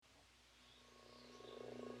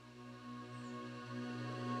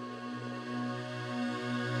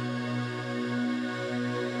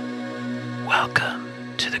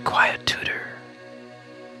Quiet Tutor,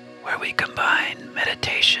 where we combine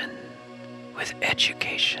meditation with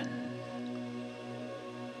education.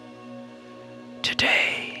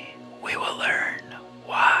 Today, we will learn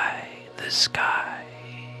why the sky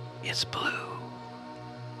is blue.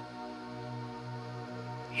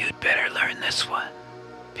 You'd better learn this one,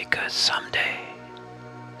 because someday,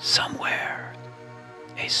 somewhere,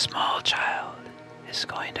 a small child is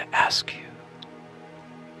going to ask you.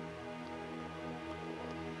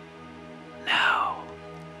 Now,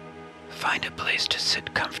 find a place to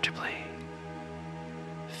sit comfortably.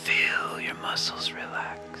 Feel your muscles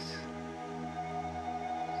relax.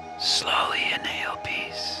 Slowly inhale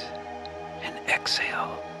peace and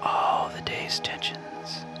exhale all the day's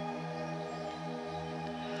tensions.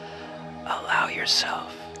 Allow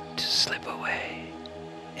yourself to slip away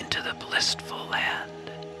into the blissful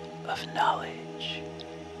land of knowledge.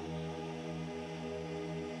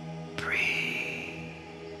 Breathe.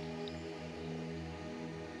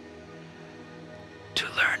 To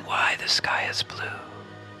learn why the sky is blue,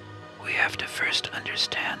 we have to first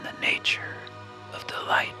understand the nature of the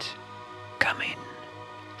light coming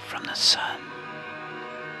from the sun.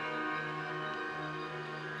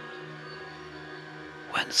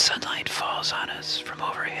 When sunlight falls on us from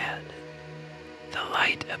overhead, the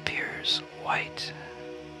light appears white.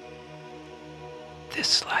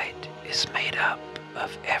 This light is made up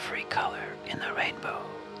of every color in the rainbow.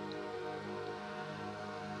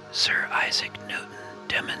 Sir Isaac Newton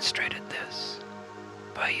demonstrated this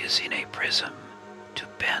by using a prism to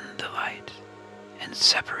bend the light and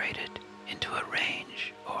separate it into a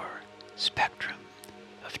range or spectrum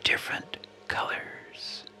of different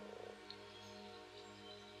colors.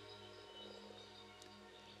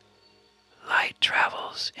 Light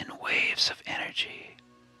travels in waves of energy,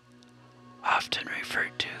 often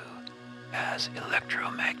referred to as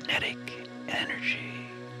electromagnetic energy.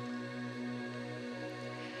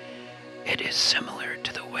 It is similar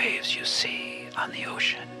to the waves you see on the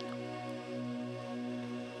ocean.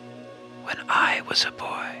 When I was a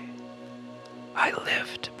boy, I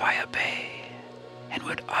lived by a bay and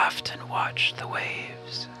would often watch the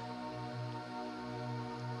waves.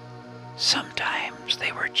 Sometimes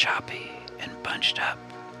they were choppy and bunched up,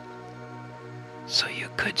 so you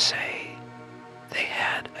could say they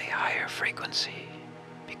had a higher frequency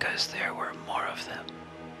because there were more of them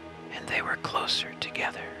and they were closer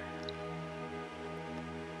together.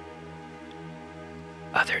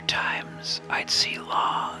 Other times I'd see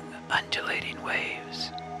long, undulating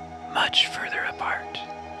waves much further apart,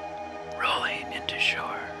 rolling into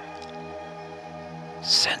shore.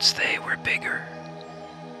 Since they were bigger,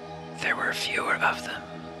 there were fewer of them,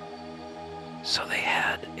 so they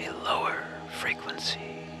had a lower frequency.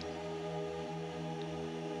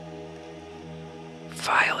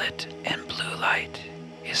 Violet and blue light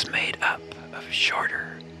is made up of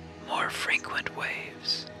shorter, more frequent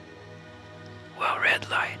waves, while red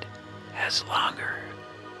light has longer,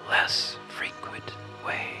 less frequent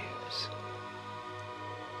waves.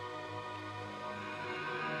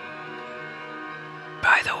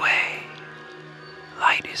 By the way,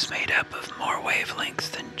 light is made up of more wavelengths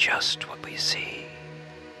than just what we see.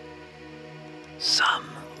 Some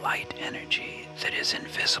light energy that is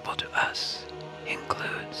invisible to us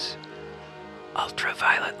includes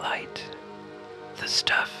ultraviolet light, the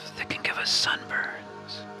stuff that can give us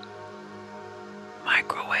sunburns,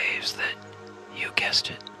 microwaves that, you guessed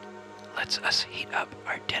it, lets us heat up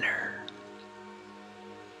our dinner,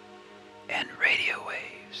 and radio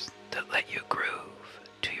waves that let you groove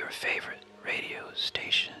to your favorite radio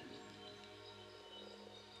station.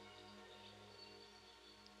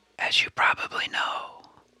 As you probably know,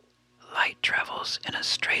 light travels in a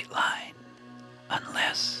straight line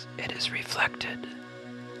unless it is reflected,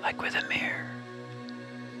 like with a mirror,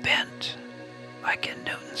 bent, like in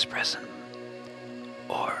Newton's prism,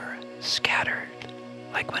 or scattered,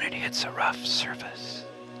 like when it hits a rough surface.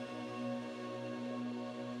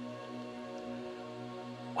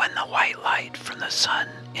 When the white light from the sun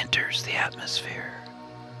enters the atmosphere,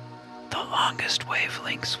 the longest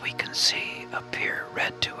wavelengths we can see appear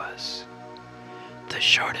red to us. The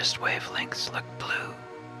shortest wavelengths look blue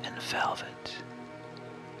and velvet.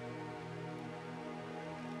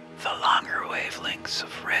 The longer wavelengths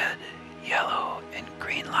of red, yellow, and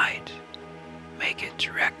green light make it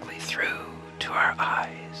directly through to our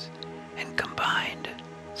eyes and combined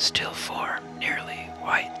still form nearly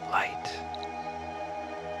white light.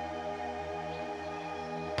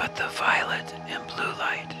 But the violet and blue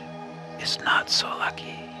light is not so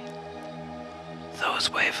lucky. Those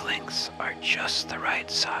wavelengths are just the right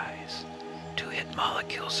size to hit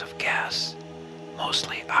molecules of gas,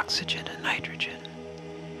 mostly oxygen and nitrogen,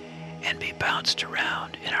 and be bounced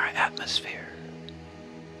around in our atmosphere.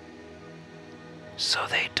 So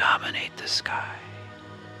they dominate the sky,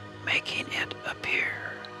 making it appear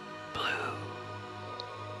blue.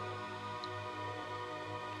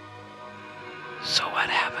 So what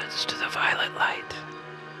happens to the violet light?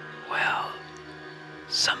 Well,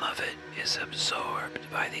 some of it is absorbed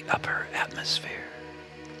by the upper atmosphere.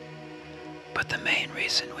 But the main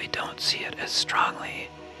reason we don't see it as strongly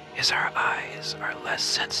is our eyes are less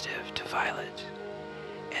sensitive to violet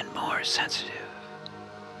and more sensitive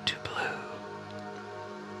to blue.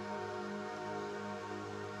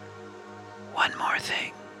 One more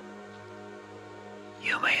thing.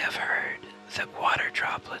 You may have heard that water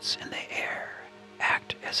droplets in the air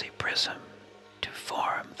act as a prism to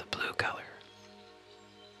form the blue color.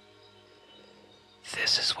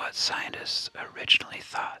 This is what scientists originally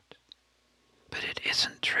thought, but it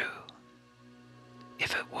isn't true.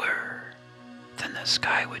 If it were, then the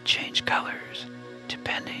sky would change colors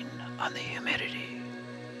depending on the humidity.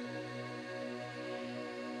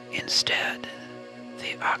 Instead,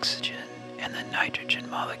 the oxygen and the nitrogen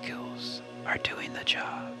molecules are doing the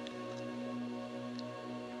job.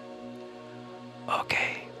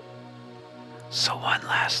 Okay, so one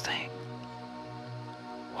last thing.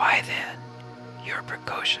 Why then, your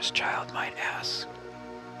precocious child might ask,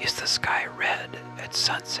 is the sky red at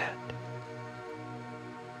sunset?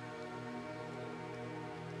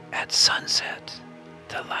 At sunset,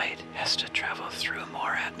 the light has to travel through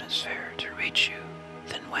more atmosphere to reach you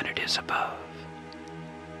than when it is above.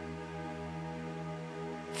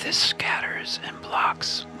 This scatters and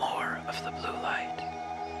blocks more of the blue light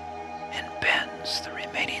and bends the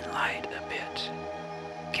remaining light a bit,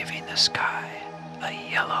 giving the sky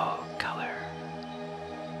a yellow color.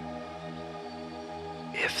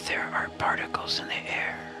 If there are particles in the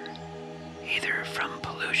air, either from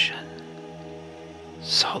pollution,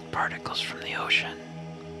 salt particles from the ocean,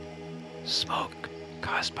 smoke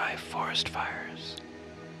caused by forest fires,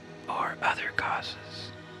 or other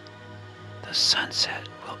causes, the sunset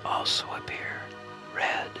will also appear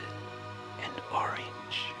red and orange.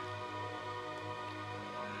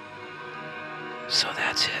 So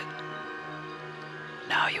that's it.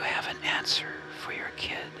 Now you have an answer for your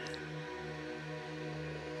kid.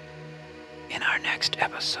 In our next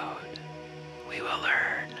episode, we will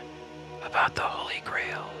learn about the Holy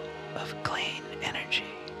Grail of clean energy,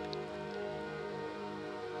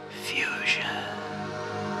 fusion.